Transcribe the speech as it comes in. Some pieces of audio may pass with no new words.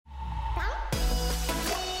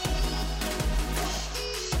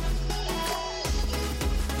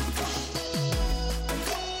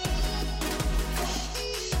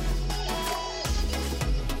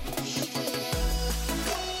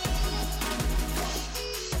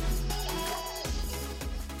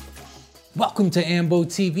Welcome to AMBO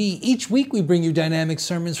TV. Each week we bring you dynamic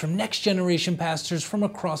sermons from next generation pastors from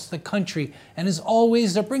across the country. And as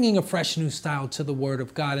always, they're bringing a fresh new style to the Word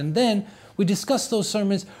of God. And then we discuss those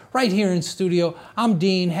sermons right here in studio. I'm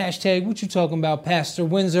Dean, hashtag what you talking about, Pastor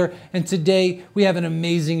Windsor. And today we have an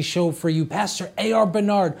amazing show for you. Pastor A.R.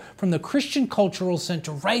 Bernard from the Christian Cultural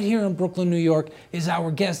Center right here in Brooklyn, New York is our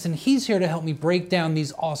guest. And he's here to help me break down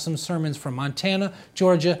these awesome sermons from Montana,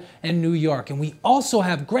 Georgia, and New York. And we also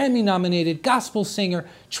have Grammy-nominated gospel singer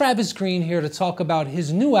Travis Greene here to talk about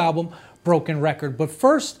his new album, Broken Record. But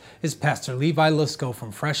first is Pastor Levi Lusko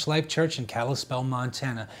from Fresh Life Church in Kalispell,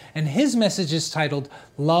 Montana. And his message is titled,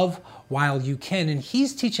 Love While You Can. And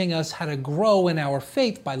he's teaching us how to grow in our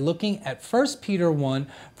faith by looking at 1 Peter 1,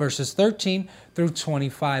 verses 13 through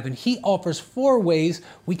 25. And he offers 4 ways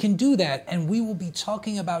we can do that. And we will be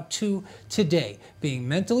talking about 2 today, being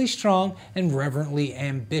mentally strong and reverently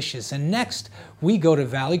ambitious. And next, we go to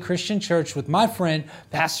Valley Christian Church with my friend,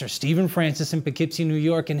 Pastor Stephen Francis in Poughkeepsie, New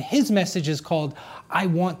York. And his message is called, I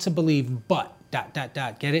Want to Believe, but...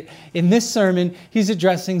 Get it? In this sermon, he's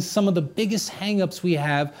addressing some of the biggest hang-ups we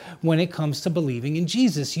have when it comes to believing in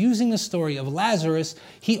Jesus. Using the story of Lazarus,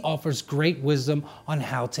 he offers great wisdom on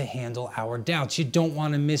how to handle our doubts. You don't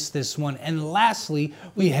want to miss this one. And lastly,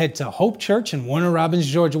 we head to Hope Church in Warner Robins,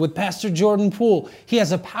 Georgia with Pastor Jordan Poole. He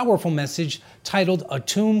has a powerful message titled A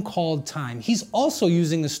Tomb Called Time. He's also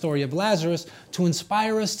using the story of Lazarus to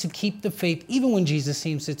inspire us to keep the faith even when Jesus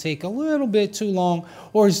seems to take a little bit too long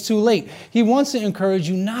or is too late. He wants to encourage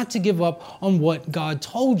you not to give up on what God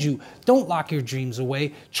told you. Don't lock your dreams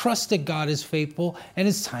away. Trust that God is faithful and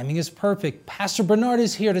his timing is perfect. Pastor Bernard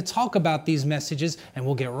is here to talk about these messages, and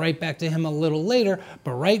we'll get right back to him a little later.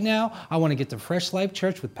 But right now, I want to get to Fresh Life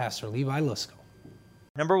Church with Pastor Levi Lusko.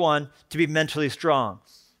 Number 1, to be mentally strong.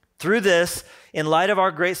 Through this, in light of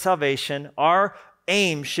our great salvation, our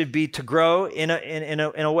aim should be to grow in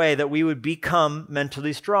a way that we would become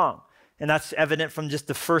mentally strong. And that's evident from just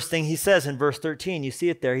the first thing he says in verse 13. You see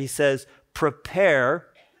it there. He says, prepare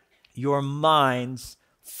your minds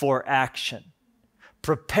for action.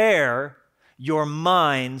 Prepare your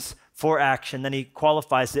minds for action. Then he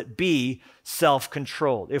qualifies it, be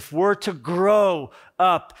self-controlled. If we're to grow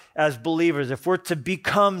up as believers, if we're to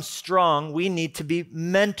become strong, we need to be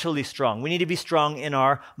mentally strong. We need to be strong in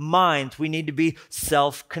our minds. We need to be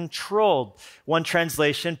self-controlled. One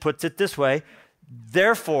translation puts it this way,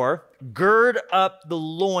 therefore, gird up the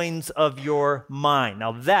loins of your mind.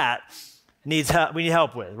 Now that we need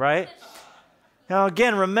help with, right? Now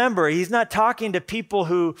again, remember, he's not talking to people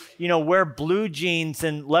who, wear blue jeans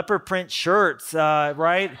and leopard print shirts,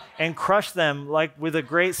 right? And crush them like with a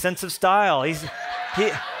great sense of style.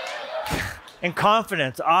 And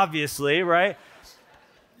confidence, obviously, right?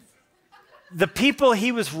 The people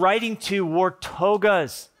he was writing to wore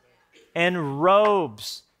togas and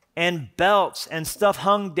robes and belts and stuff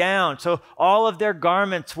hung down. So all of their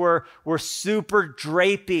garments were super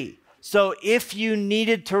drapey. So if you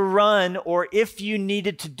needed to run, or if you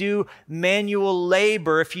needed to do manual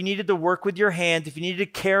labor, if you needed to work with your hands, if you needed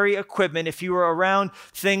to carry equipment, if you were around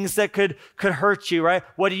things that could hurt you, right?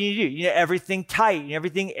 What do? You need everything tight and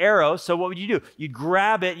everything arrow. So what would you do? You'd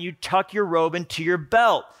grab it and you'd tuck your robe into your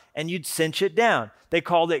belt and you'd cinch it down. They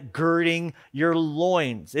called it girding your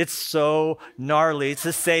loins. It's so gnarly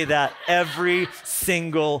to say that every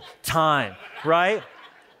single time, right?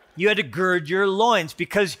 You had to gird your loins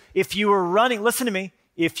because if you were running, listen to me,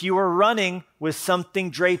 if you were running with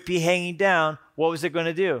something drapey hanging down, what was it going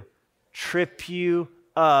to do? Trip you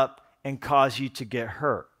up and cause you to get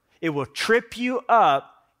hurt. It will trip you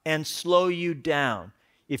up and slow you down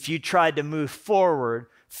if you tried to move forward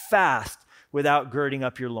fast without girding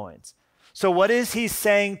up your loins. So what is he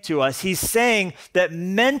saying to us? He's saying that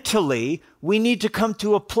mentally we need to come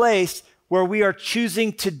to a place where we are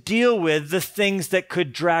choosing to deal with the things that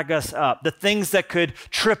could drag us up, the things that could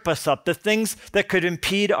trip us up, the things that could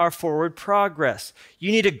impede our forward progress.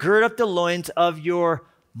 You need to gird up the loins of your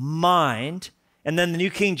mind. And then the New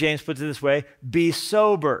King James puts it this way, be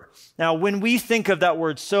sober. Now, when we think of that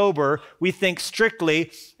word sober, we think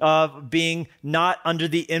strictly of being not under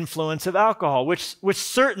the influence of alcohol, which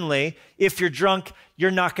certainly, if you're drunk, you're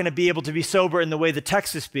not going to be able to be sober in the way the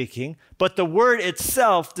text is speaking. But the word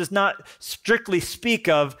itself does not strictly speak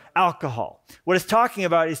of alcohol. What it's talking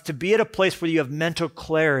about is to be at a place where you have mental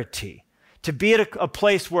clarity, to be at a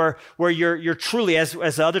place where you're truly, as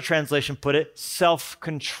the other translation put it,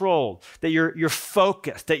 self-controlled, that you're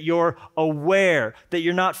focused, that you're aware, that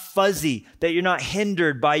you're not fuzzy, that you're not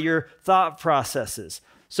hindered by your thought processes.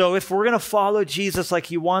 So if we're going to follow Jesus like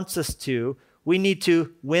he wants us to, we need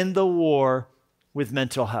to win the war with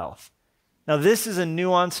mental health. Now, this is a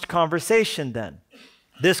nuanced conversation then.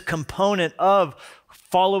 This component of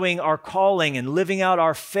following our calling and living out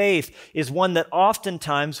our faith is one that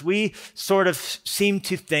oftentimes we sort of seem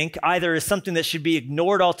to think either is something that should be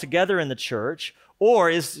ignored altogether in the church or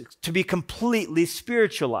is to be completely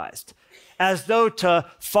spiritualized, as though to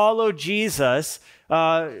follow Jesus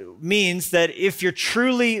means that if you're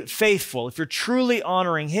truly faithful, if you're truly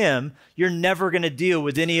honoring him, you're never going to deal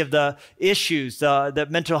with any of the issues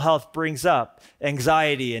that mental health brings up,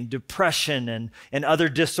 anxiety and depression and other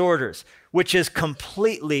disorders, which is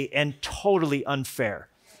completely and totally unfair.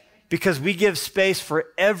 Because we give space for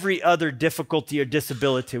every other difficulty or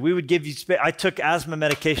disability. We would give you space. I took asthma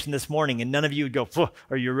medication this morning, and none of you would go,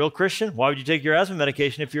 are you a real Christian? Why would you take your asthma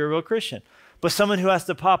medication if you're a real Christian? But someone who has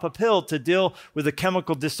to pop a pill to deal with a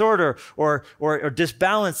chemical disorder or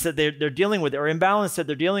disbalance that they're dealing with, or imbalance that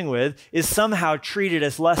they're dealing with, is somehow treated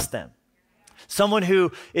as less than. Someone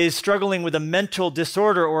who is struggling with a mental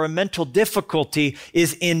disorder or a mental difficulty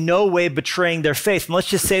is in no way betraying their faith. And let's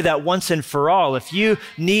just say that once and for all. If you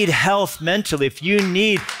need health mentally, if you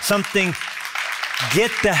need something,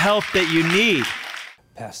 get the help that you need.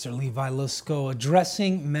 Pastor Levi Lusko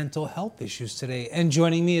addressing mental health issues today. And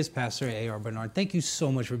joining me is Pastor A.R. Bernard. Thank you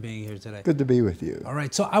so much for being here today. Good to be with you. All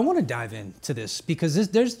right, so I want to dive into this because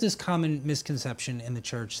there's this common misconception in the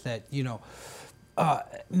church that,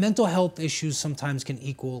 mental health issues sometimes can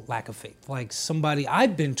equal lack of faith. Like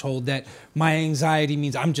I've been told that my anxiety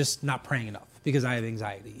means I'm just not praying enough because I have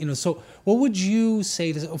anxiety. So what would you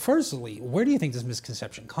say to, firstly, where do you think this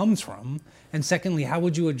misconception comes from? And secondly, how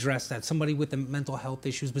would you address that? Somebody with the mental health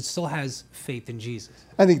issues but still has faith in Jesus.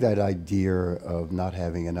 I think that idea of not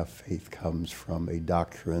having enough faith comes from a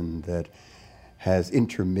doctrine that has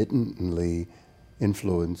intermittently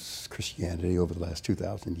influenced Christianity over the last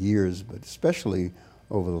 2,000 years, but especially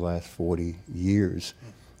over the last 40 years,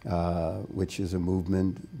 which is a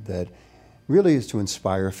movement that really is to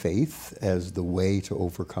inspire faith as the way to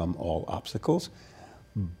overcome all obstacles,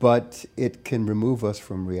 but it can remove us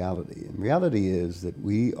from reality. And reality is that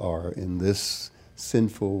we are in this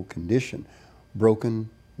sinful condition, broken,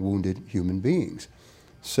 wounded human beings.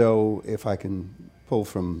 So if I can pull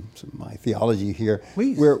from my theology here,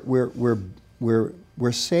 please.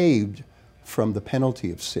 We're saved from the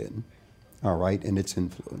penalty of sin, all right, and its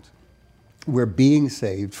influence. We're being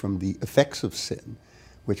saved from the effects of sin,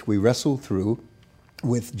 which we wrestle through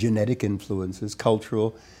with genetic influences,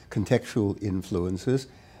 cultural, contextual influences,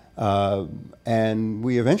 and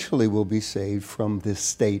we eventually will be saved from this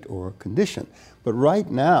state or condition. But right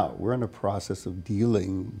now, we're in a process of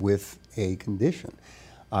dealing with a condition.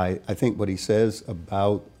 I think what he says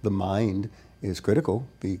about the mind is critical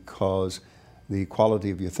because the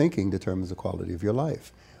quality of your thinking determines the quality of your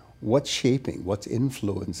life. What's shaping, what's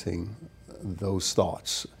influencing those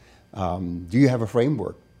thoughts? Do you have a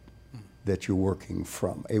framework that you're working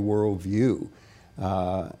from, a worldview?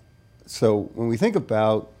 So when we think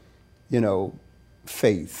about,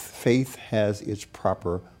 faith has its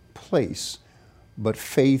proper place, but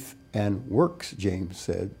faith and works, James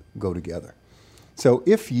said, go together. So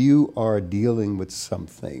if you are dealing with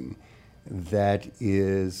something that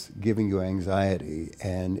is giving you anxiety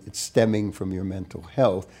and it's stemming from your mental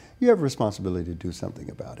health, you have a responsibility to do something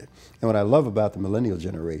about it. And what I love about the millennial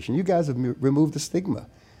generation, you guys have removed the stigma.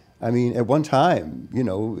 I mean, at one time,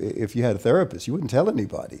 if you had a therapist, you wouldn't tell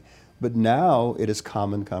anybody. But now it is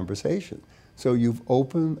common conversation. So you've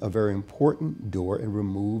opened a very important door and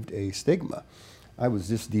removed a stigma. I was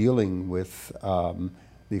just dealing with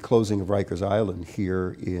the closing of Rikers Island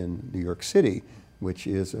here in New York City, which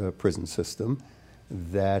is a prison system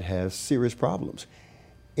that has serious problems.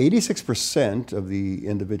 86% of the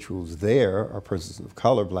individuals there are persons of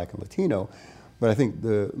color, Black and Latino, but I think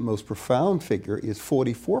the most profound figure is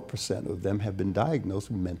 44% of them have been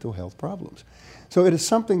diagnosed with mental health problems. So it is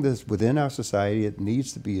something that's within our society. It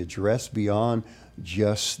needs to be addressed beyond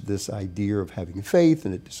just this idea of having faith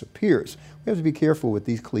and it disappears. We have to be careful with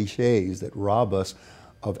these cliches that rob us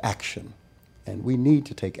of action. And we need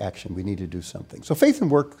to take action. We need to do something. So faith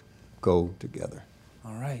and work go together.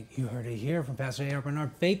 All right, you heard it here from Pastor A.R.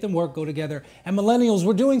 Bernard. Faith and work go together. And millennials,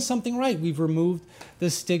 we're doing something right. We've removed the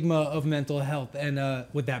stigma of mental health. And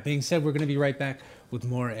with that being said, we're going to be right back with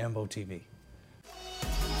more Ambo TV.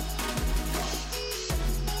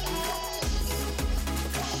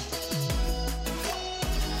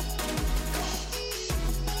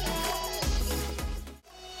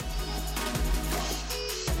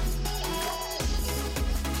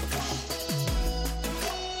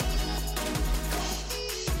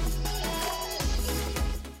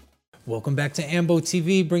 Welcome back to AMBO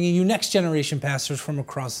TV, bringing you next generation pastors from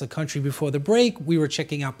across the country. Before the break, we were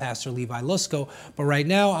checking out Pastor Levi Lusko, but right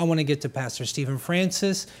now I want to get to Pastor Stephen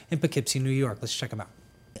Francis in Poughkeepsie, New York. Let's check him out.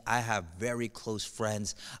 I have very close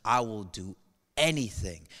friends. I will do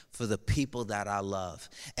anything for the people that I love.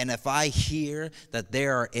 And if I hear that they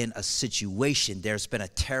are in a situation, there's been a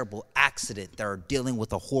terrible accident, they're dealing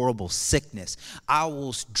with a horrible sickness, I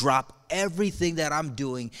will drop everything that I'm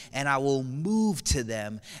doing and I will move to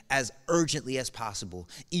them as urgently as possible.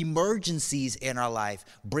 Emergencies in our life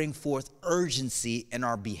bring forth urgency in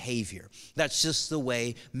our behavior. That's just the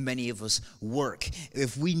way many of us work.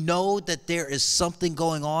 If we know that there is something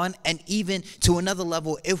going on, and even to another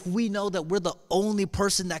level, if we know that we're the only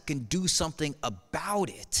person that can do something about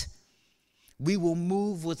it, we will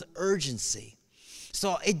move with urgency.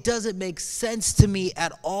 So it doesn't make sense to me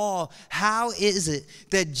at all. How is it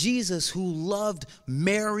that Jesus, who loved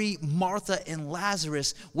Mary, Martha, and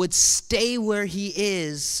Lazarus, would stay where he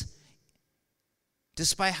is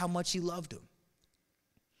despite how much he loved them?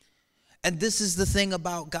 And this is the thing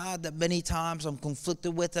about God that many times I'm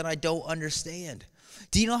conflicted with and I don't understand.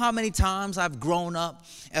 Do you know how many times I've grown up?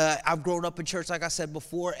 I've grown up in church, like I said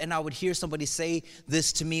before, and I would hear somebody say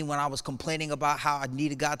this to me when I was complaining about how I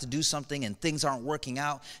needed God to do something and things aren't working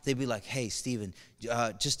out. They'd be like, hey, Stephen,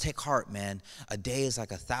 just take heart, man. A day is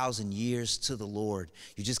like 1,000 years to the Lord.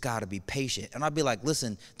 You just got to be patient. And I'd be like,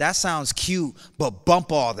 listen, that sounds cute, but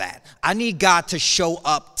bump all that. I need God to show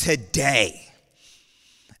up today.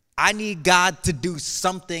 I need God to do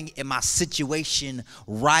something in my situation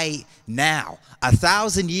right now.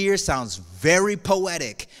 1,000 years sounds very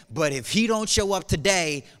poetic, but if he don't show up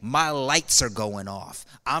today, my lights are going off.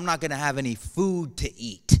 I'm not going to have any food to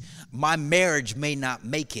eat. My marriage may not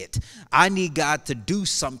make it. I need God to do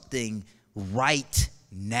something right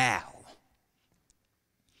now.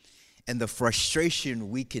 And the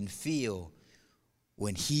frustration we can feel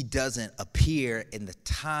when he doesn't appear in the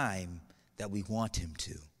time that we want him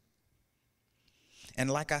to. And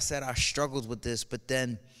like I said, I struggled with this, but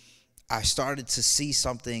then I started to see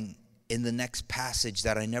something in the next passage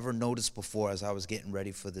that I never noticed before as I was getting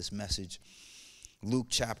ready for this message.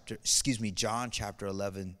 John chapter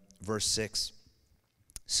 11, verse 6.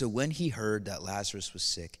 So when he heard that Lazarus was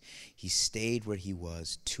sick, he stayed where he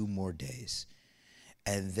was 2 more days.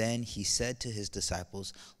 And then he said to his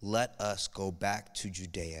disciples, let us go back to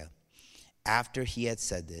Judea. After he had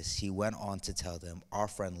said this, he went on to tell them, our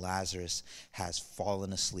friend Lazarus has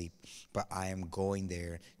fallen asleep, but I am going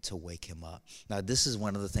there to wake him up. Now, this is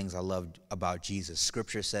one of the things I love about Jesus.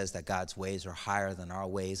 Scripture says that God's ways are higher than our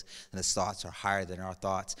ways, and his thoughts are higher than our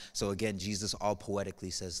thoughts. So again, Jesus all poetically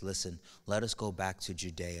says, listen, let us go back to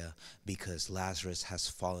Judea because Lazarus has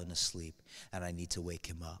fallen asleep, and I need to wake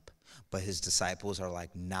him up. But his disciples are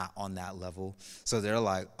like not on that level. So they're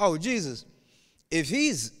like, oh, Jesus, if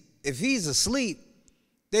he's asleep,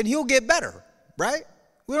 then he'll get better, right?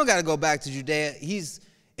 We don't got to go back to Judea.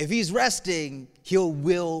 If he's resting,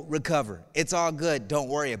 will recover. It's all good. Don't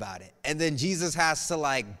worry about it. And then Jesus has to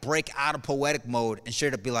like break out of poetic mode and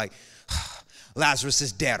straight up be like, Lazarus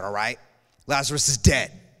is dead, all right? Lazarus is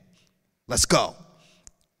dead. Let's go.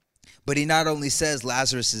 But he not only says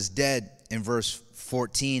Lazarus is dead, in verse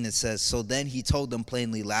 14 it says, so then he told them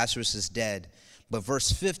plainly, Lazarus is dead. But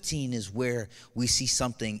verse 15 is where we see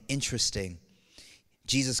something interesting.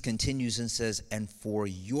 Jesus continues and says, and for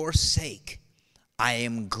your sake, I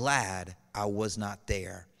am glad I was not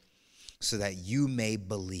there, so that you may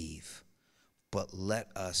believe. But let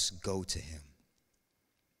us go to him.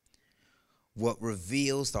 What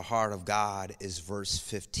reveals the heart of God is verse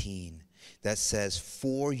 15 that says,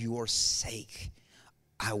 for your sake,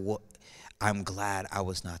 I'm glad I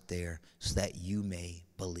was not there, so that you may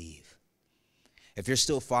believe. If you're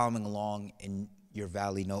still following along in your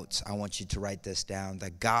Valley notes, I want you to write this down,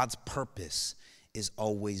 that God's purpose is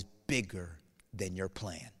always bigger than your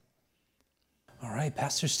plan. All right,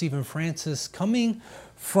 Pastor Stephen Francis, coming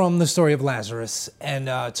from the story of Lazarus and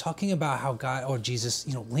talking about how God or Jesus,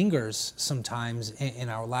 lingers sometimes in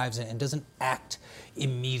our lives and doesn't act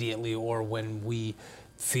immediately or when we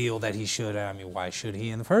feel that he should. I mean, why should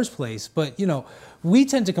he in the first place? But, we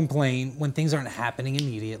tend to complain when things aren't happening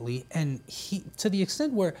immediately, and he, to the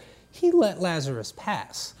extent where he let Lazarus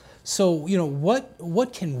pass. So,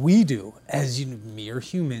 what can we do as mere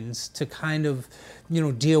humans to kind of,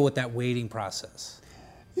 deal with that waiting process?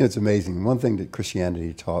 It's amazing. One thing that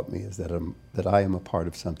Christianity taught me is that I am a part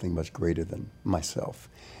of something much greater than myself.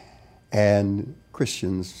 And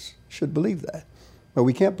Christians should believe that. But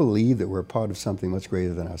we can't believe that we're a part of something much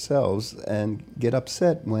greater than ourselves and get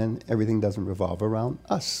upset when everything doesn't revolve around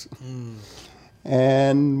us.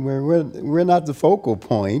 And we're not the focal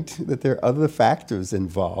point, that there are other factors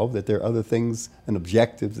involved, that there are other things and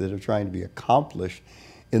objectives that are trying to be accomplished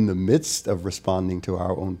in the midst of responding to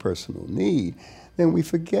our own personal need, then we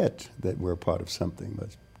forget that we're a part of something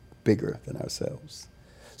much bigger than ourselves.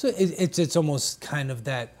 So it's almost kind of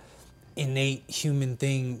that innate human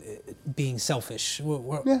thing, being selfish.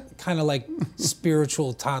 We're kind of like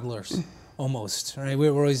spiritual toddlers. Almost, right? We're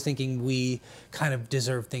always thinking we kind of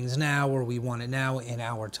deserve things now, or we want it now in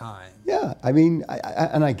our time. Yeah, I mean,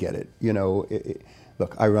 I get it. You know,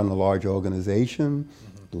 look, I run a large organization,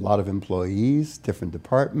 a lot of employees, different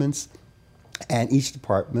departments, and each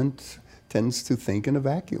department tends to think in a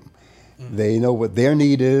vacuum. They know what their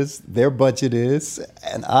need is, their budget is,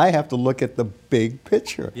 and I have to look at the big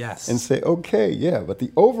picture and say, okay, yeah, but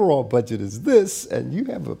the overall budget is this, and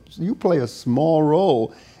you play a small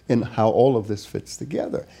role in how all of this fits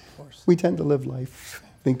together. We tend to live life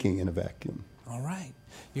thinking in a vacuum. All right.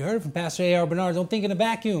 You heard it from Pastor A.R. Bernard. Don't think in a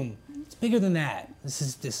vacuum. It's bigger than that. This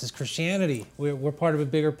is Christianity. We're part of a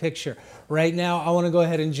bigger picture. Right now, I want to go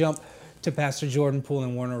ahead and jump to Pastor Jordan Poole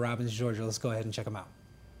in Warner Robins, Georgia. Let's go ahead and check them out.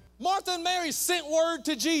 Martha and Mary sent word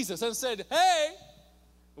to Jesus and said, hey,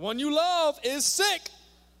 the one you love is sick.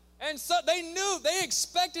 And so they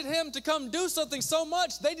expected him to come do something so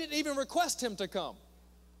much, they didn't even request him to come.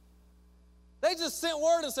 They just sent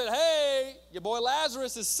word and said, hey, your boy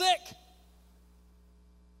Lazarus is sick.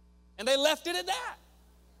 And they left it at that.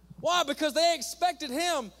 Why? Because they expected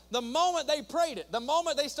him the moment they prayed it, the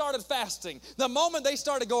moment they started fasting, the moment they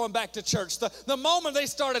started going back to church, the moment they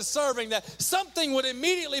started serving, that something would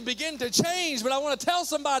immediately begin to change. But I want to tell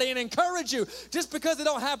somebody and encourage you, just because it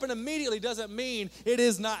don't happen immediately doesn't mean it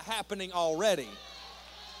is not happening already.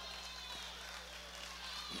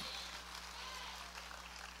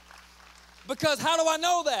 Because how do I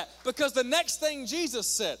know that? Because the next thing Jesus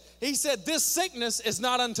said, he said, this sickness is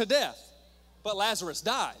not unto death, but Lazarus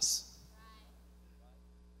dies.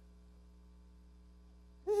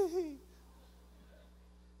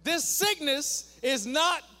 This sickness is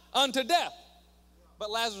not unto death,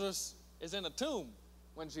 but Lazarus is in a tomb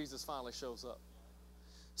when Jesus finally shows up.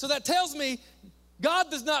 So that tells me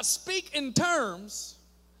God does not speak in terms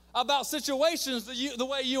about situations the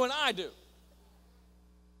way you and I do.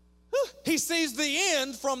 He sees the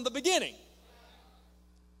end from the beginning.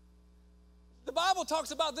 The Bible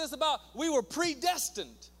talks about this, about we were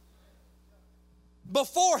predestined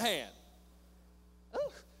beforehand.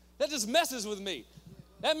 That just messes with me.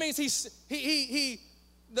 That means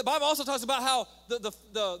the Bible also talks about how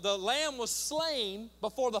the lamb was slain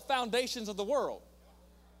before the foundations of the world.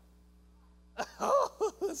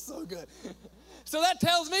 Oh, that's so good. So that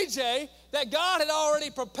tells me, Jay, that God had already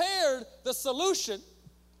prepared the solution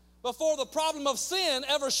before the problem of sin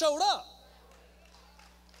ever showed up.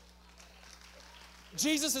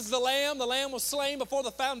 Jesus is the lamb. The lamb was slain before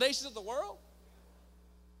the foundations of the world.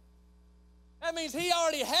 That means he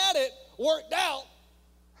already had it worked out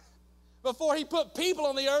before he put people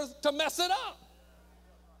on the earth to mess it up.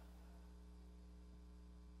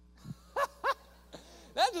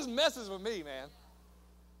 That just messes with me, man.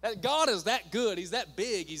 That God is that good. He's that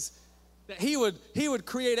big. That he would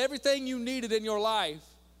create everything you needed in your life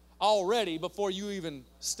already before you even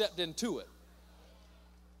stepped into it.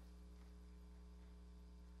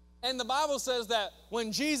 And the Bible says that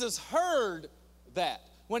when Jesus heard that,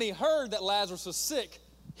 when he heard that Lazarus was sick,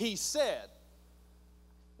 he said,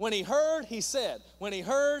 when he heard, he said, when he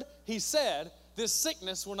heard, he said, this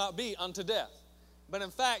sickness will not be unto death. But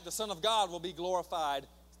in fact, the Son of God will be glorified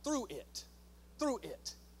through it. Through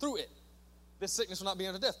it. Through it. This sickness will not be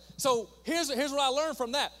unto death. So here's what I learned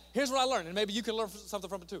from that. Here's what I learned, and maybe you can learn something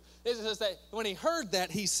from it too. It says that when he heard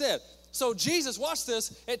that, he said. So Jesus, watch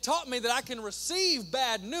this, it taught me that I can receive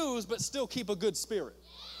bad news but still keep a good spirit.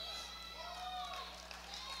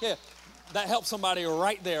 Yeah, that helped somebody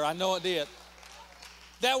right there. I know it did.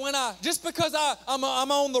 That when just because I'm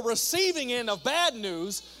on the receiving end of bad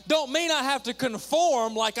news, don't mean I have to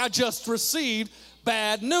conform like I just received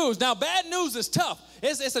bad news. Now, bad news is tough.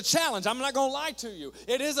 It's a challenge. I'm not going to lie to you.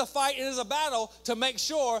 It is a fight. It is a battle to make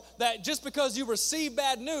sure that just because you receive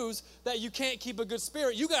bad news that you can't keep a good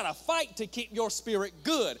spirit. You got to fight to keep your spirit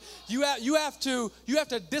good. You have to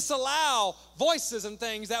disallow voices and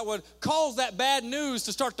things that would cause that bad news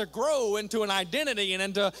to start to grow into an identity and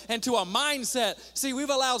into a mindset. See, we've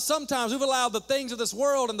allowed the things of this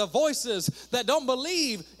world and the voices that don't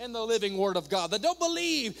believe in the living Word of God, that don't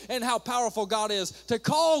believe in how powerful God is, to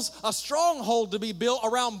cause a stronghold to be built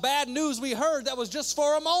around bad news we heard that was just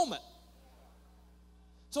for a moment.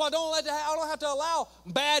 So I don't have to allow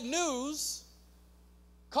bad news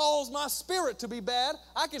cause my spirit to be bad,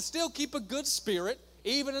 I can still keep a good spirit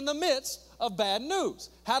even in the midst of bad news.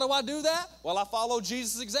 How do I do that? Well, I follow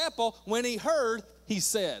Jesus' example. When he heard, he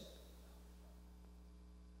said.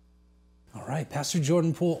 All right, Pastor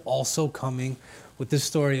Jordan Poole also coming with the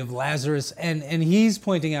story of Lazarus, and he's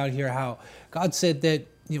pointing out here how God said that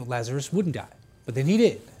Lazarus wouldn't die, but then he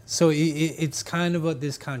did. So it's kind of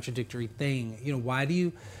this contradictory thing. Why do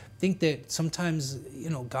you think that sometimes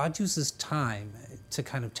God uses time to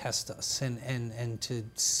kind of test us and to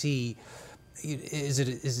see, is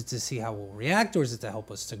it to see how we'll react, or is it to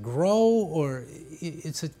help us to grow, or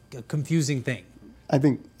it's a confusing thing? I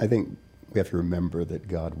think we have to remember that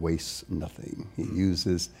God wastes nothing. He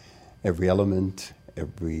uses every element,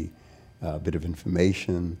 every bit of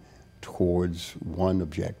information towards one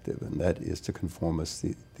objective, and that is to conform us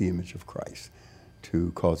to the image of Christ,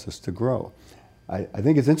 to cause us to grow. I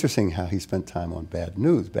think it's interesting how he spent time on bad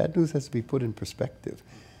news. Bad news has to be put in perspective.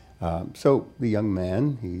 So the young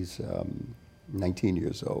man, he's 19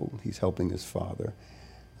 years old. He's helping his father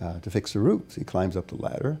to fix the roofs. He climbs up the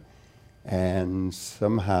ladder, and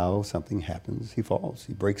somehow something happens. He falls.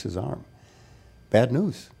 He breaks his arm. Bad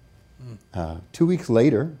news. 2 weeks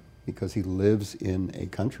later, because he lives in a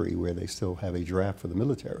country where they still have a draft for the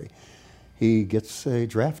military, he gets a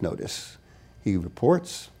draft notice. He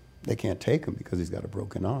reports. They can't take him because he's got a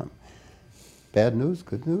broken arm. Bad news,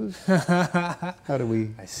 good news? How do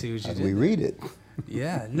we read it?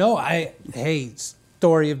 Yeah, no, hey,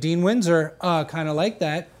 story of Dean Windsor, kind of like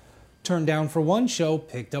that. Turned down for one show,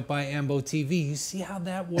 picked up by Ambo TV. You see how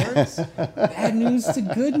that works? Bad news to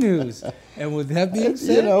good news. And with that being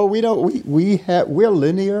said, we're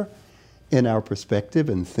linear in our perspective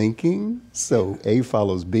and thinking. So A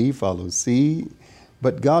follows B follows C,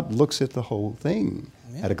 but God looks at the whole thing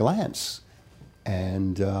at a glance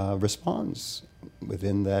and responds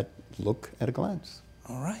within that look at a glance.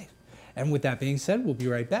 All right. And with that being said, we'll be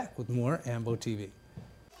right back with more Ambo TV.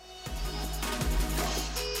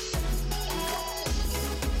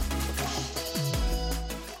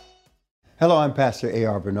 Hello, I'm Pastor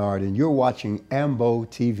A.R. Bernard, and you're watching Ambo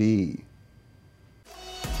TV.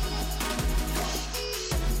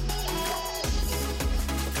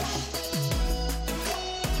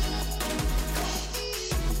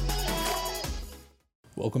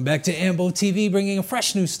 Welcome back to Ambo TV, bringing a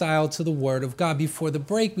fresh new style to the Word of God. Before the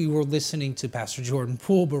break, we were listening to Pastor Jordan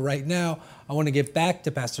Poole, but right now, I want to get back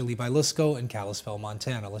to Pastor Levi Lusko in Kalispell,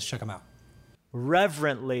 Montana. Let's check them out.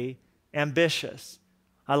 Reverently ambitious.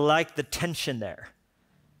 I like the tension there.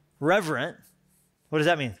 Reverent, what does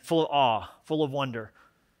that mean? Full of awe, full of wonder.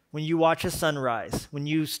 When you watch a sunrise, when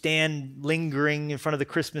you stand lingering in front of the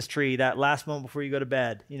Christmas tree, that last moment before you go to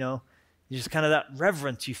bed, just kind of that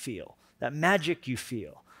reverence you feel, that magic you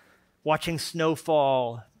feel. Watching snow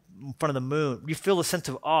fall in front of the moon, you feel a sense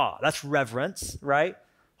of awe. That's reverence, right?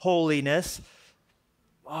 Holiness.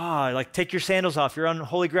 Like take your sandals off, you're on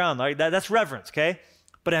holy ground. Like that's reverence, okay?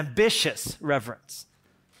 But ambitious reverence.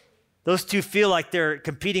 Those two feel like they're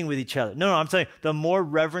competing with each other. No, I'm telling you, the more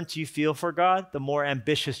reverence you feel for God, the more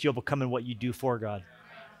ambitious you'll become in what you do for God.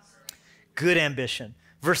 Good ambition.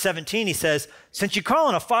 Verse 17, he says, since you call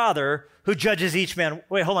on a father who judges each man.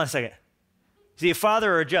 Wait, hold on a second. Is he a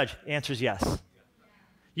father or a judge? The answer is yes.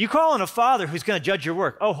 You call on a father who's going to judge your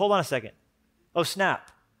work. Oh, hold on a second. Oh, snap.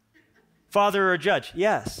 Father or a judge?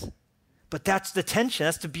 Yes. But that's the tension.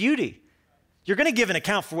 That's the beauty. You're going to give an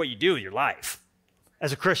account for what you do in your life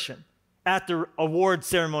as a Christian at the award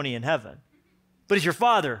ceremony in heaven. But he's your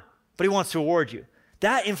father, but he wants to award you.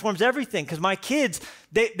 That informs everything, because my kids,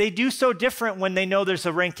 they do so different when they know there's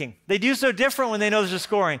a ranking. They do so different when they know there's a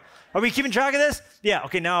scoring. Are we keeping track of this? Yeah,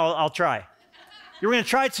 okay, now I'll try. You were going to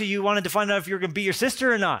try it, so you wanted to find out if you were going to beat your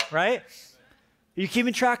sister or not, right? Are you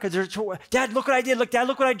keeping track? Dad, look what I did. Look, Dad,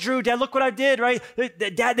 look what I drew. Dad, look what I did, right?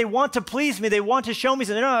 Dad, they want to please me. They want to show me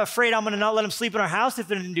something. They're not afraid I'm going to not let them sleep in our house if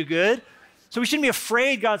they didn't do good. So we shouldn't be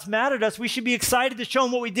afraid God's mad at us. We should be excited to show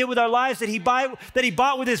him what we did with our lives, that he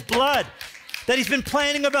bought with his blood, that he's been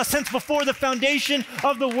planning about since before the foundation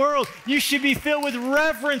of the world. You should be filled with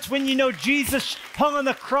reverence when you know Jesus hung on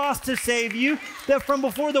the cross to save you, that from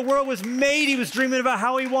before the world was made, he was dreaming about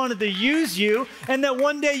how he wanted to use you, and that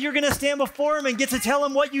one day you're going to stand before him and get to tell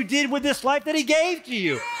him what you did with this life that he gave to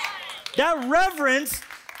you. That reverence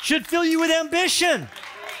should fill you with ambition.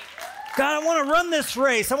 God, I want to run this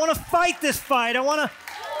race. I want to fight this fight. I want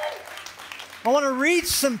to reach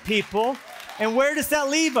some people. And where does that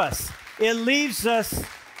leave us? It leaves us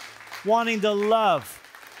wanting to love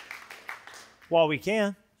while we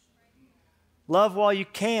can. Love while you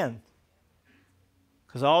can.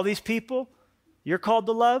 Because all these people you're called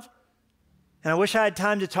to love, And I wish I had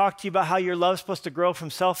time to talk to you about how your love's supposed to grow from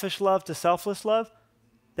selfish love to selfless love.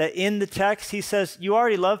 That in the text, he says, you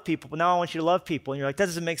already love people, but now I want you to love people. And you're like, that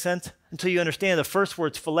doesn't make sense until you understand the first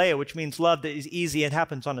word's phileo, which means love that is easy and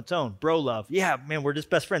happens on its own. Bro love. Yeah, man, we're just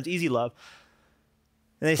best friends. Easy love.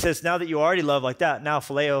 And then he says, now that you already love like that, now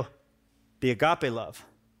phileo, the agape love.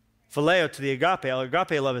 Phileo to the agape.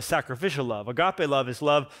 Agape love is sacrificial love. Agape love is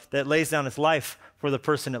love that lays down its life for the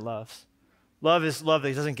person it loves. Love is love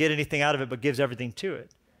that doesn't get anything out of it but gives everything to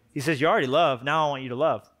it. He says, you already love, now I want you to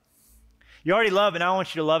love. You already love, and I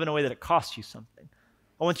want you to love in a way that it costs you something.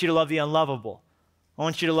 I want you to love the unlovable. I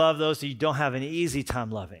want you to love those that you don't have an easy time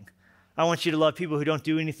loving. I want you to love people who don't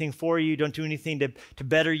do anything for you, don't do anything to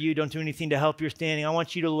better you, don't do anything to help your standing. I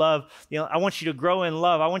want you to love, I want you to grow in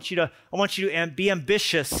love. I want you to be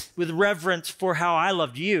ambitious with reverence for how I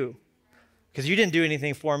loved you. Because you didn't do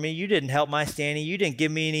anything for me. You didn't help my standing. You didn't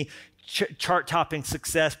give me any chart-topping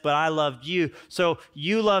success, but I loved you. So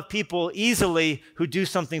you love people easily who do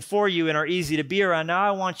something for you and are easy to be around. Now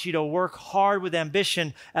I want you to work hard with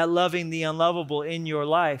ambition at loving the unlovable in your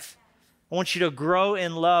life. I want you to grow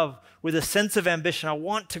in love with a sense of ambition. I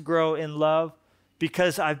want to grow in love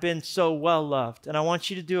because I've been so well loved, and I want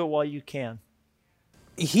you to do it while you can.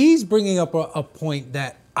 He's bringing up a point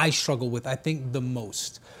that I struggle with, I think, the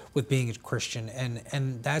most with being a Christian,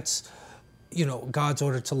 and that's, God's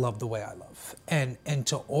order to love the way I love, and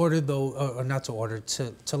to order those, or not to order,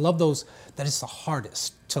 to love those that it's the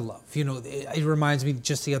hardest to love. It reminds me,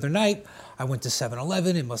 just the other night, I went to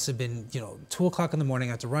 7-Eleven. It must have been, 2 o'clock in the morning.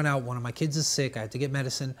 I had to run out. One of my kids is sick. I had to get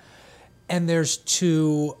medicine. And there's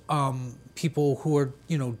two people who are,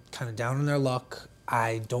 kind of down on their luck.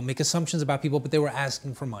 I don't make assumptions about people, but they were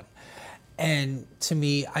asking for money. And to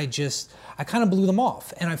me, I kind of blew them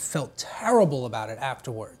off, and I felt terrible about it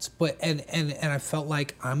afterwards. But and I felt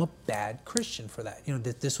like I'm a bad Christian for that.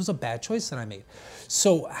 This was a bad choice that I made.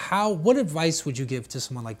 So what advice would you give to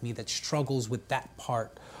someone like me that struggles with that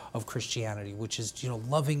part of Christianity, which is,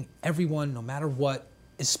 loving everyone no matter what,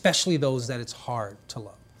 especially those that it's hard to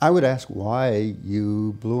love? I would ask why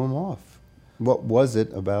you blew them off. What was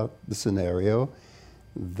it about the scenario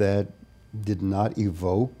that did not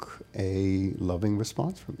evoke a loving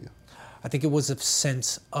response from you? I think it was a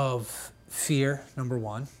sense of fear, number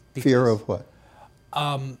one. Fear of what?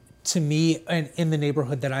 To me, and in the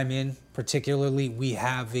neighborhood that I'm in, particularly, we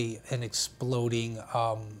have an exploding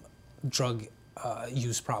drug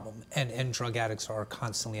use problem, and drug addicts are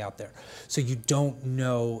constantly out there. So you don't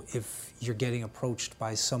know if you're getting approached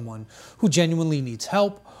by someone who genuinely needs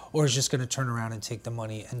help or is just going to turn around and take the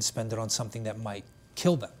money and spend it on something that might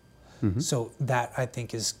kill them. Mm-hmm. So that, I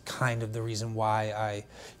think, is kind of the reason why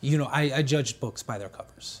I judged books by their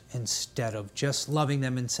covers instead of just loving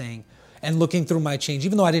them and saying, and looking through my change,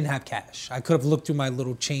 even though I didn't have cash. I could have looked through my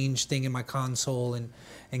little change thing in my console and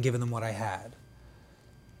given them what I had.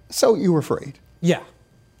 So you were afraid? Yeah.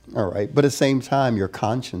 All right. But at the same time, your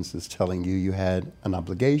conscience is telling you had an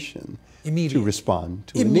obligation to respond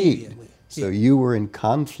to a need. So you were in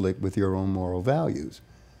conflict with your own moral values.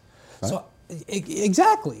 Right? So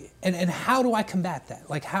exactly. And how do I combat that?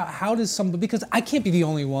 Like, how does somebody, because I can't be the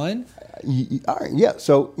only one. All right, yeah.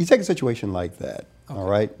 So you take a situation like that, okay, all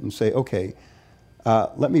right, and say, okay,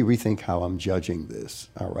 let me rethink how I'm judging this,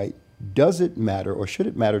 all right? Does it matter, or should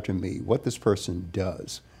it matter to me what this person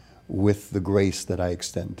does with the grace that I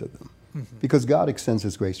extend to them? Mm-hmm. Because God extends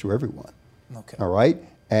his grace to everyone, okay, all right?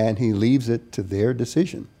 And he leaves it to their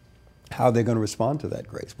decision how they're going to respond to that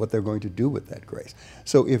grace, what they're going to do with that grace.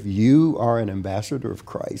 So if you are an ambassador of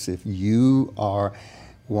Christ, if you are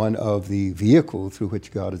one of the vehicles through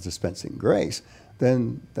which God is dispensing grace,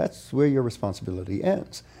 then that's where your responsibility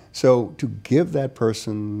ends. So to give that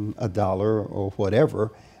person $1 or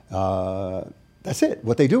whatever, that's it.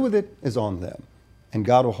 What they do with it is on them. And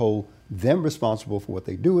God will hold them responsible for what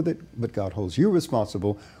they do with it, but God holds you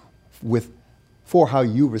responsible for how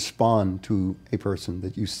you respond to a person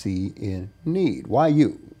that you see in need. Why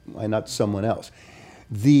you? Why not someone else?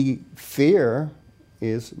 The fear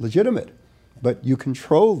is legitimate, but you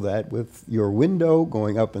control that with your window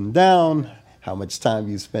going up and down, how much time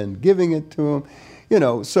you spend giving it to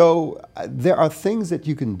them. So there are things that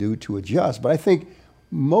you can do to adjust, but I think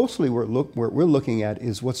mostly what we're looking at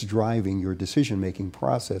is what's driving your decision-making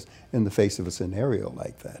process in the face of a scenario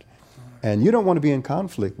like that. And you don't want to be in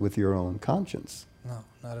conflict with your own conscience. No,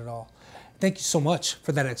 not at all. Thank you so much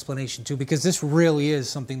for that explanation, too, because this really is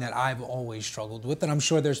something that I've always struggled with, and I'm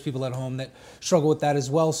sure there's people at home that struggle with that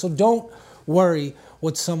as well. So don't worry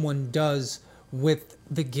what someone does with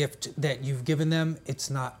the gift that you've given them.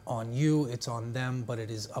 It's not on you, it's on them, but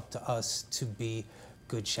it is up to us to be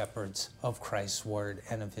good shepherds of Christ's word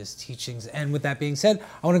and of his teachings. And with that being said,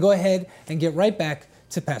 I want to go ahead and get right back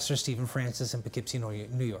to Pastor Stephen Francis in Poughkeepsie,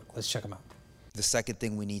 New York. Let's check him out. The second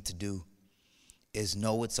thing we need to do is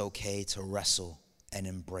know it's okay to wrestle and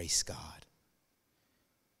embrace God.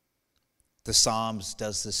 The Psalms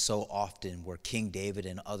does this so often, where King David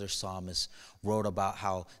and other psalmists wrote about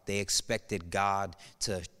how they expected God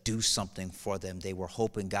to do something for them. They were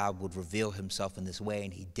hoping God would reveal himself in this way,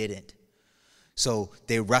 and he didn't. So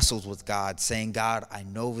they wrestled with God, saying, God, I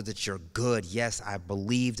know that you're good. Yes, I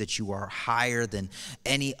believe that you are higher than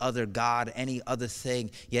any other God, any other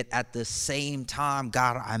thing. Yet at the same time,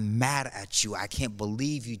 God, I'm mad at you. I can't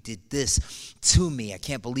believe you did this to me. I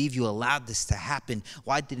can't believe you allowed this to happen.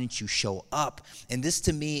 Why didn't you show up? And this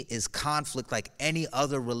to me is conflict like any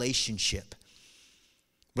other relationship.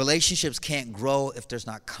 Relationships can't grow if there's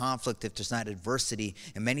not conflict, if there's not adversity.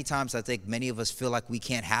 And many times I think many of us feel like we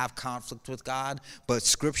can't have conflict with God, but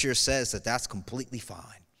Scripture says that that's completely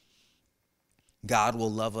fine. God will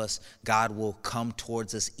love us. God will come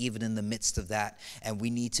towards us even in the midst of that. And we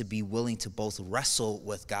need to be willing to both wrestle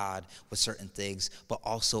with God with certain things, but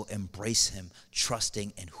also embrace him,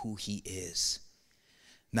 trusting in who he is.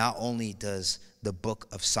 Not only does the book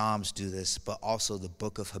of Psalms do this, but also the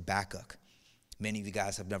book of Habakkuk. Many of you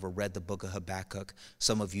guys have never read the book of Habakkuk.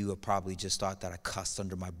 Some of you have probably just thought that I cussed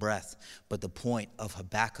under my breath. But the point of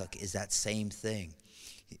Habakkuk is that same thing.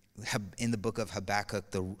 In the book of Habakkuk,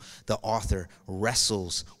 the author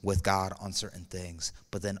wrestles with God on certain things,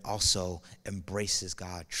 but then also embraces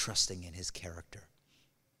God, trusting in his character.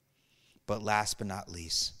 But last but not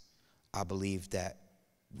least, I believe that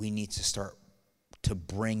we need to start to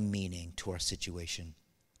bring meaning to our situation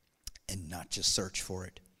and not just search for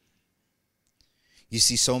it. You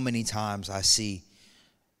see, so many times I see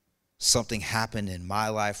something happen in my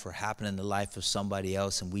life or happen in the life of somebody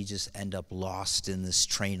else, and we just end up lost in this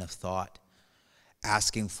train of thought,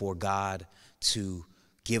 asking for God to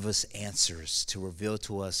give us answers, to reveal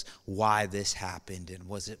to us why this happened, and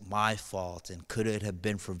was it my fault, and could it have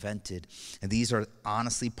been prevented? And these are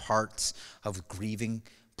honestly parts of the grieving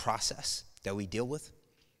process that we deal with,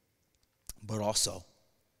 but also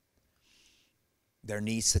there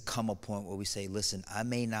needs to come a point where we say, listen, I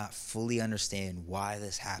may not fully understand why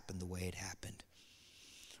this happened the way it happened,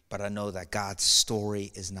 but I know that God's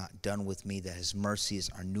story is not done with me, that his mercies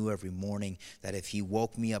are new every morning, that if he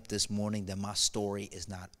woke me up this morning, then my story is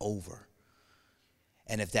not over.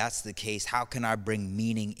 And if that's the case, how can I bring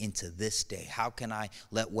meaning into this day? How can I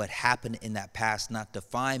let what happened in that past not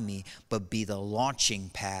define me, but be the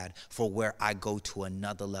launching pad for where I go to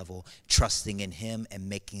another level, trusting in him and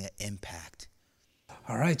making an impact?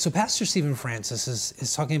 All right, so Pastor Stephen Francis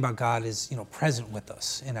is talking about God is, present with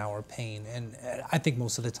us in our pain. And I think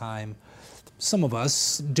most of the time, some of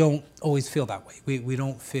us don't always feel that way. We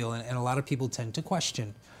don't feel, and a lot of people tend to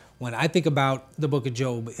question. When I think about the book of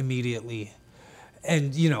Job immediately,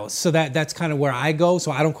 and, so that's kind of where I go,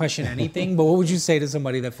 so I don't question anything. But what would you say to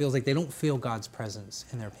somebody that feels like they don't feel God's presence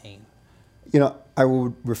in their pain? I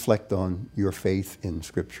would reflect on your faith in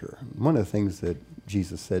Scripture. One of the things that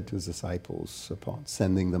Jesus said to his disciples upon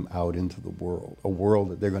sending them out into the world, a world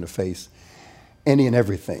that they're going to face any and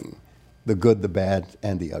everything, the good, the bad,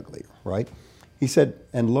 and the ugly, right? He said,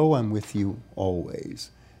 and lo, I'm with you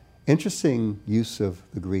always. Interesting use of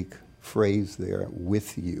the Greek phrase there,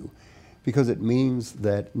 with you, because it means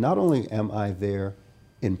that not only am I there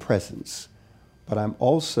in presence, but I'm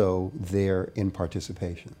also there in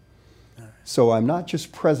participation. So I'm not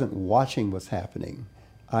just present watching what's happening,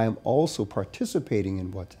 I am also participating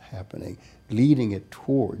in what's happening, leading it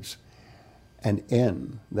towards an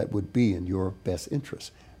end that would be in your best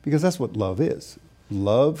interest. Because that's what love is.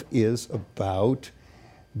 Love is about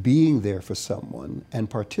being there for someone and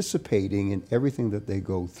participating in everything that they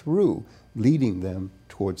go through, leading them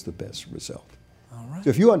towards the best result. All right. So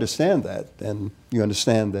if you understand that, then you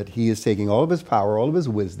understand that he is taking all of his power, all of his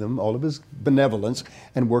wisdom, all of his benevolence,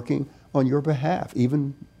 and working on your behalf,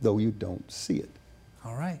 even though you don't see it.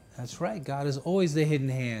 All right, that's right. God is always the hidden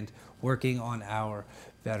hand working on our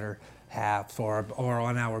better half, or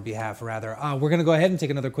on our behalf, rather. We're going to go ahead and take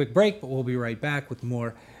another quick break, but we'll be right back with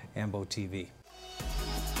more Ambo TV.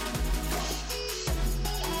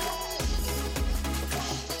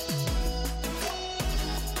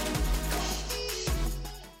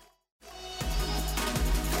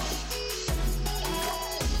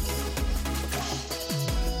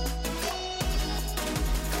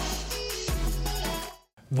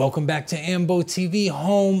 Welcome back to Ambo TV,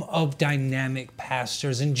 home of dynamic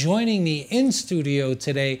pastors. And joining me in studio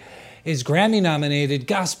today is Grammy-nominated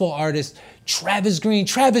gospel artist Travis Greene.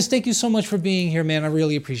 Travis, thank you so much for being here, man. I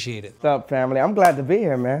really appreciate it. What's up, family? I'm glad to be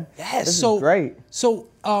here, man. Yes, This so is great. So,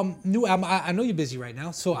 new album. I know you're busy right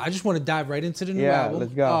now, so I just want to dive right into the new album.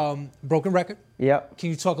 Let's go. Broken Record. Yep. Can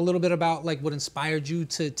you talk a little bit about like what inspired you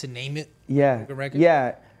to name it? Yeah. Broken Record?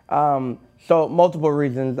 Yeah. So multiple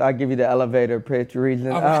reasons. I'll give you the elevator pitch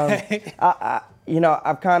reason. All right.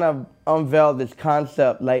 I've kind of unveiled this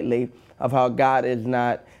concept lately of how God is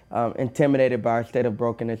not intimidated by our state of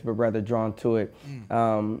brokenness, but rather drawn to it.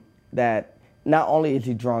 That not only is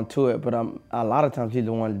he drawn to it, but a lot of times he's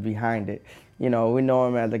the one behind it. You know, we know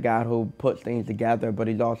him as a God who puts things together, but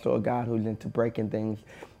he's also a God who's into breaking things.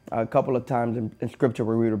 A couple of times in scripture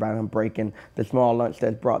we read about him breaking the small lunch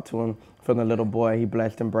that's brought to him from the little boy. He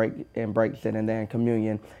blessed and breaks it, and then in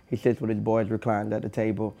communion, he sits with his boys reclined at the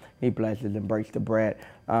table. He blesses and breaks the bread,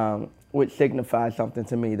 which signifies something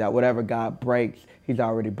to me, that whatever God breaks, he's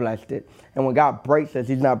already blessed it. And when God breaks us,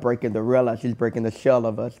 he's not breaking the real us, he's breaking the shell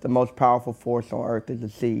of us. The most powerful force on earth is the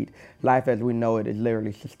seed. Life as we know it is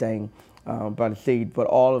literally sustained by the seed, but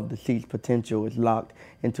all of the seed's potential is locked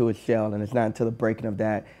into its shell, and it's not until the breaking of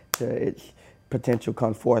that its potential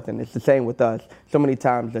comes forth. And it's the same with us. So many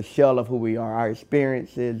times the shell of who we are, our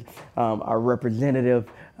experiences, our representative,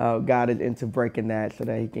 God is into breaking that so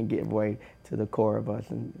that he can give way to the core of us.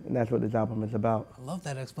 And that's what this album is about. I love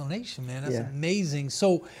that explanation, man. That's amazing.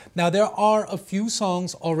 So now there are a few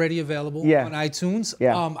songs already available on iTunes.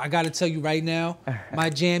 I got to tell you right now,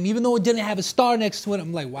 my jam, even though it didn't have a star next to it,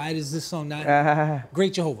 I'm like, why does this song not?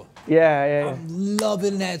 Great Jehovah. I'm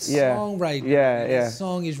loving that song right now. That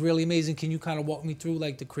song is really amazing. Can you kind of walk me through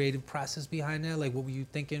like the creative process behind that? Like what were you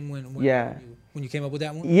thinking when you came up with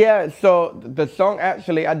that one? Yeah, so the song,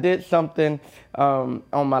 actually, I did something on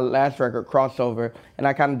my last record, Crossover, and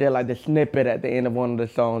I kind of did like the snippet at the end of one of the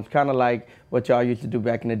songs, kind of like what y'all used to do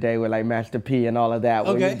back in the day with like Master P and all of that,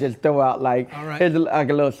 where you just throw out like, here's like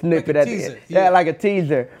a little snippet like at the end. Yeah, like a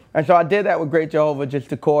teaser. And so I did that with Great Jehovah, just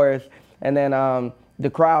the chorus, and then the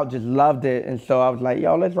crowd just loved it, and so I was like,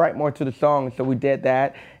 yo, let's write more to the song. So we did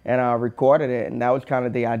that, and I recorded it, and that was kind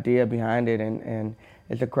of the idea behind it, and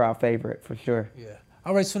it's a crowd favorite for sure. Yeah.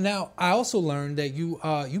 All right, so now I also learned that you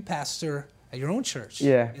pastor at your own church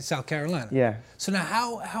in South Carolina. Yeah. So now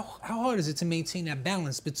how hard is it to maintain that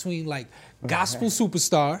balance between like gospel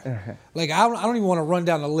superstar, like I don't even want to run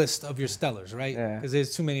down the list of your stellars, right? Because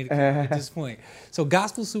there's too many to count at this point. So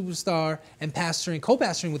gospel superstar and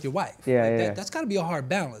co-pastoring with your wife. That's got to be a hard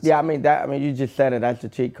balance. Yeah, I mean you just said it. That's the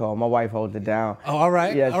cheat code. My wife holds it down. Oh, all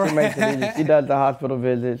right. Yeah, she makes it easy. She does the hospital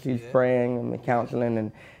visits. She's praying and the counseling,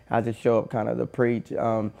 and I just show up kind of to preach.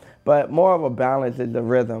 But more of a balance is the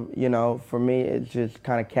rhythm. You know, for me, it's just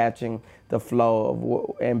kind of catching the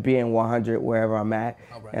flow of and being 100 wherever I'm at.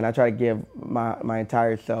 And I try to give my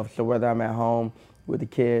entire self. So whether I'm at home with the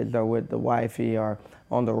kids or with the wifey or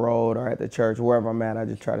on the road or at the church, wherever I'm at, I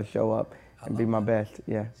just try to show up and be my best.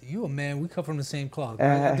 Yeah. So you a man, we come from the same cloth.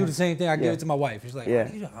 I do the same thing. I give it to my wife. She's like,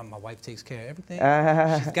 my wife takes care of everything.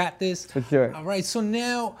 She's got this. For sure. All right. So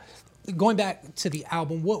now, going back to the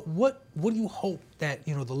album, what do you hope that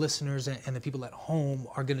the listeners and the people at home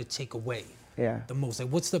are going to take away the most? Like,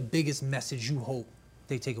 what's the biggest message you hope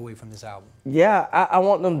they take away from this album? Yeah, I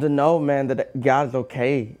want them to know, man, that God's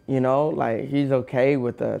okay. You know, like He's okay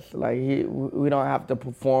with us. Like we don't have to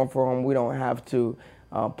perform for Him. We don't have to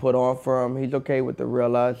put on for Him. He's okay with the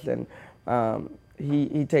real us, and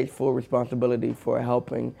He takes full responsibility for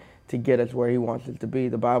helping to get us where He wants us to be.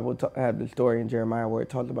 The Bible has the story in Jeremiah where it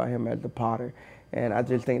talks about Him as the potter. And I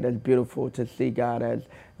just think that's beautiful to see God as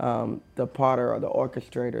the potter or the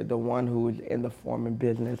orchestrator, the one who is in the forming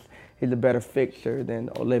business. He's a better fixer than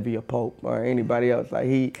Olivia Pope or anybody else. Like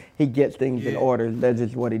he gets things in order. That's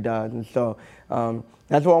just what He does. And so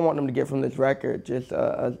that's what I want them to get from this record, just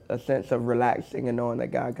a sense of relaxing and knowing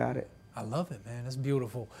that God got it. I love it, man. That's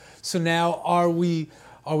beautiful. So now are we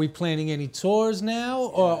planning any tours now,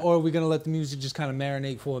 or are we going to let the music just kind of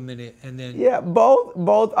marinate for a minute and then? Yeah,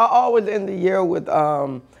 both. I always end the year with,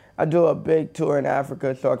 I do a big tour in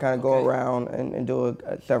Africa, so I kind of go around and do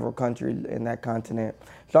several countries in that continent.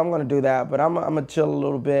 So I'm going to do that, but I'm going to chill a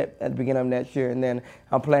little bit at the beginning of next year, and then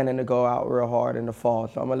I'm planning to go out real hard in the fall.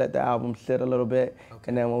 So I'm going to let the album sit a little bit,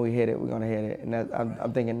 and then when we hit it, we're going to hit it. And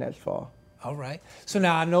I'm thinking next fall. All right. So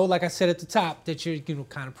now I know, like I said at the top, that you're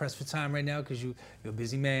kind of pressed for time right now because you're a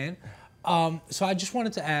busy man. So I just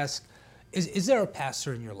wanted to ask, is there a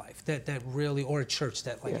pastor in your life that really, or a church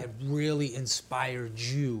that had really inspired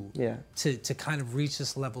you to kind of reach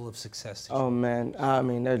this level of success? Oh man, I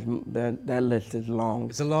mean, that list is long.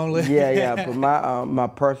 It's a long list. Yeah. But my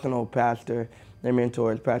personal pastor, their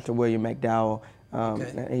mentor is Pastor William McDowell.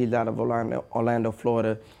 He's out of Orlando,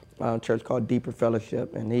 Florida. church called Deeper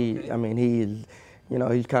Fellowship, and I mean, he is, you know,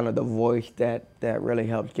 he's kind of the voice that really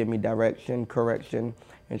helps give me direction, correction,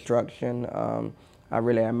 instruction. I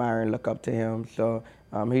really admire and look up to him. So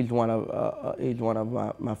he's one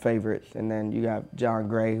of my favorites. And then you got John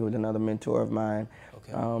Gray, who's another mentor of mine.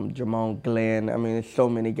 Okay. Jamon Glenn. I mean, there's so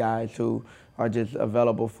many guys who are just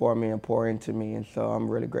available for me and pour into me, and so I'm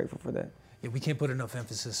really grateful for that. Yeah, we can't put enough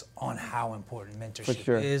emphasis on how important mentorship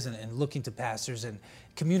sure. is, and looking to pastors and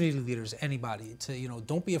community leaders, anybody, to, you know,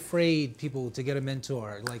 don't be afraid, people, to get a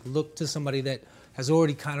mentor. Like, look to somebody that has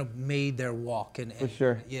already kind of made their walk. And for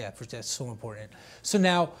sure. Yeah, that's so important. So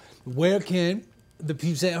now, where can the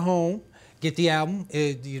peeps at home get the album?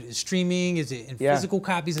 Streaming? Is it in physical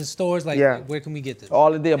copies in stores? Like, where can we get this?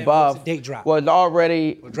 All of the above. Date drop. Well, it's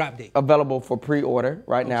already drop date. Available for pre-order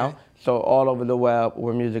right now. So all over the web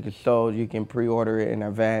where music is sold, you can pre-order it in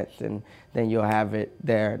advance, and then you'll have it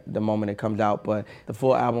there the moment it comes out. But the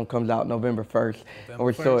full album comes out November 1st, and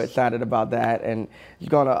we're so excited about that. And it's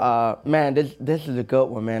gonna, man, this is a good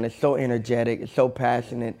one, man. It's so energetic, it's so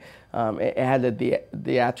passionate. It has a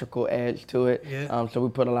theatrical edge to it. Yeah. So we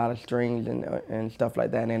put a lot of strings and stuff like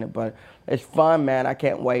that in it. But it's fun, man. I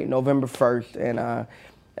can't wait. November 1st, and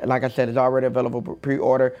like I said, it's already available for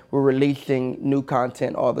pre-order. We're releasing new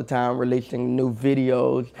content all the time, releasing new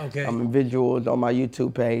videos and visuals on my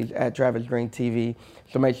YouTube page at Travis Greene TV.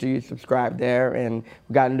 So make sure you subscribe there. And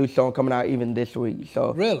we got a new song coming out even this week.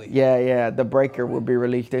 So really? Yeah. The Breaker will be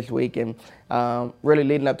released this week. And really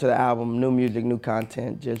leading up to the album, new music, new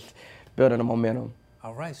content, just building the momentum.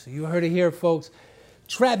 All right, so you heard it here, folks.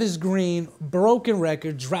 Travis Greene, Broken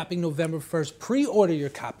Record, dropping November 1st. Pre-order your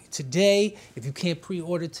copy today. If you can't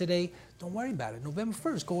pre-order today, don't worry about it. November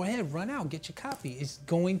 1st, go ahead, run out, get your copy. It's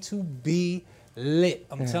going to be lit.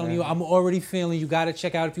 I'm telling you, I'm already feeling. You got to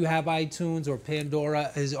check out if you have iTunes or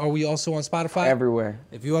Pandora. Are we also on Spotify? Everywhere.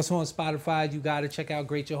 If you're also on Spotify, you got to check out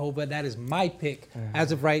Great Jehovah. That is my pick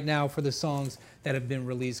as of right now for the songs that have been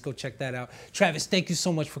released. Go check that out. Travis, thank you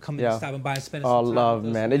so much for coming and stopping by and spending some time love,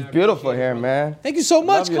 with us. man. It's beautiful here, man. Thank you so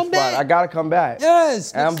much. Come back. I got to come back.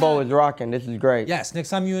 Yes. Ambo is rocking. This is great. Yes. Next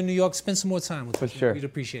time you're in New York, spend some more time with us. For sure. We'd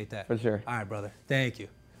appreciate that. For sure. All right, brother. Thank you.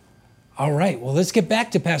 All right. Well, let's get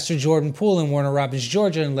back to Pastor Jordan Poole in Warner Robins,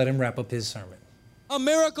 Georgia, and let him wrap up his sermon. A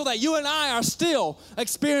miracle that you and I are still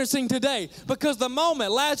experiencing today, because the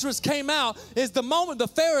moment Lazarus came out is the moment the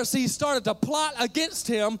Pharisees started to plot against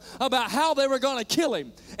him about how they were going to kill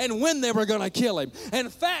him and when they were going to kill him. In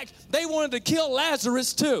fact, they wanted to kill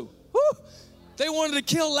Lazarus too. Woo! They wanted to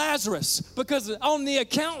kill Lazarus because on the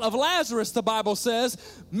account of Lazarus, the Bible says,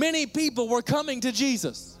 many people were coming to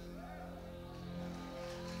Jesus.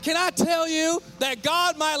 Can I tell you that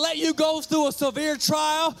God might let you go through a severe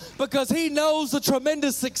trial because he knows the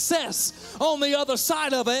tremendous success on the other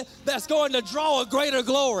side of it that's going to draw a greater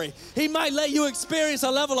glory. He might let you experience a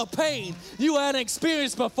level of pain you hadn't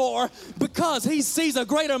experienced before because he sees a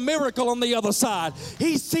greater miracle on the other side.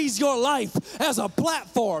 He sees your life as a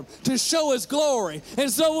platform to show his glory. And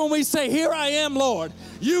so when we say, "Here I am, Lord,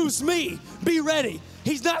 use me," be ready.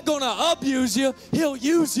 He's not going to abuse you. He'll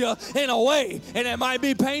use you in a way. And it might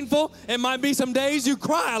be painful. It might be some days you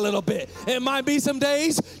cry a little bit. It might be some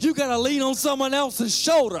days you got to lean on someone else's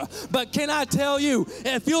shoulder. But can I tell you,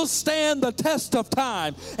 if you'll stand the test of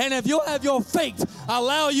time, and if you'll have your faith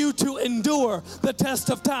allow you to endure the test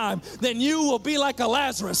of time, then you will be like a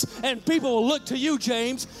Lazarus. And people will look to you,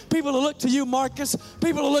 James. People will look to you, Marcus.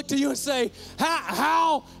 People will look to you and say,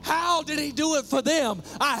 how did he do it for them?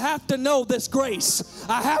 I have to know this grace.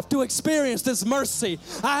 I have to experience this mercy.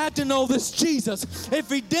 I had to know this Jesus. If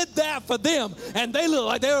he did that for them and they look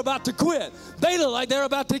like they're about to quit, they look like they're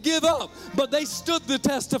about to give up, but they stood the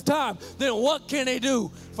test of time, then what can he do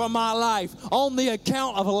for my life? On the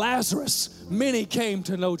account of Lazarus, many came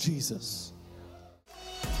to know Jesus.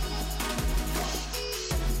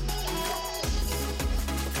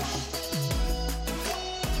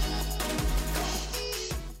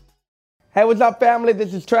 Hey, what's up, family?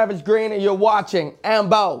 This is Travis Greene, and you're watching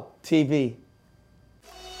Ambo TV.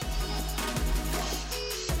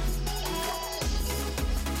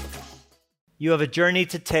 You have a journey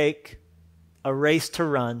to take, a race to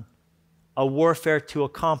run, a warfare to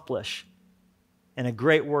accomplish, and a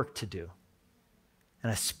great work to do.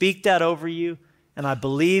 And I speak that over you, and I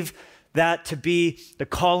believe that to be the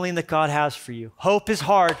calling that God has for you. Hope is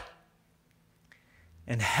hard,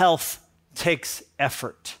 and health takes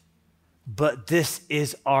effort. But this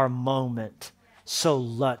is our moment, so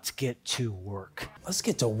let's get to work. Let's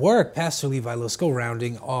get to work. Pastor Levi Lusko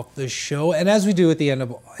rounding off the show. And as we do at the end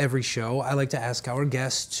of every show, I like to ask our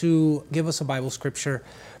guests to give us a Bible scripture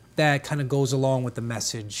that kind of goes along with the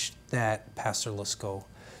message that Pastor Lusko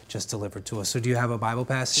just delivered to us. So do you have a Bible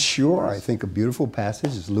passage? Sure. I think a beautiful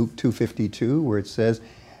passage is Luke 2:52, where it says,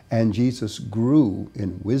 "And Jesus grew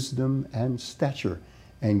in wisdom and stature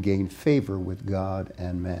and gained favor with God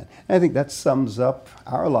and man." And I think that sums up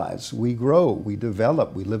our lives. We grow, we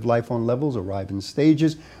develop, we live life on levels, arrive in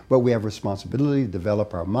stages, but we have responsibility to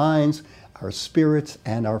develop our minds, our spirits,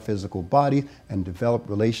 and our physical body, and develop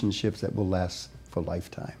relationships that will last for a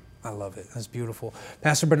lifetime. I love it. That's beautiful.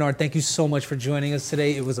 Pastor Bernard, thank you so much for joining us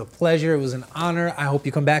today. It was a pleasure. It was an honor. I hope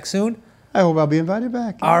you come back soon. I hope I'll be invited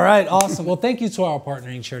back. All right, awesome. Well, thank you to our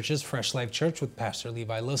partnering churches, Fresh Life Church with Pastor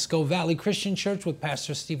Levi Lusko, Valley Christian Church with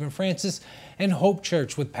Pastor Stephen Francis, and Hope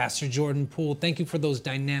Church with Pastor Jordan Poole. Thank you for those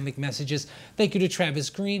dynamic messages. Thank you to Travis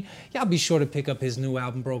Greene. Y'all be sure to pick up his new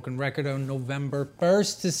album, Broken Record, on November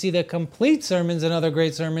 1st. To see the complete sermons and other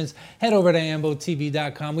great sermons, head over to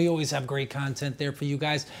ambotv.com. We always have great content there for you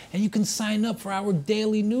guys. And you can sign up for our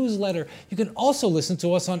daily newsletter. You can also listen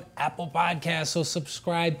to us on Apple Podcasts, so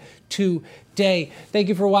subscribe today. Thank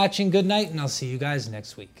you for watching. Good night, and I'll see you guys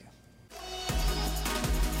next week.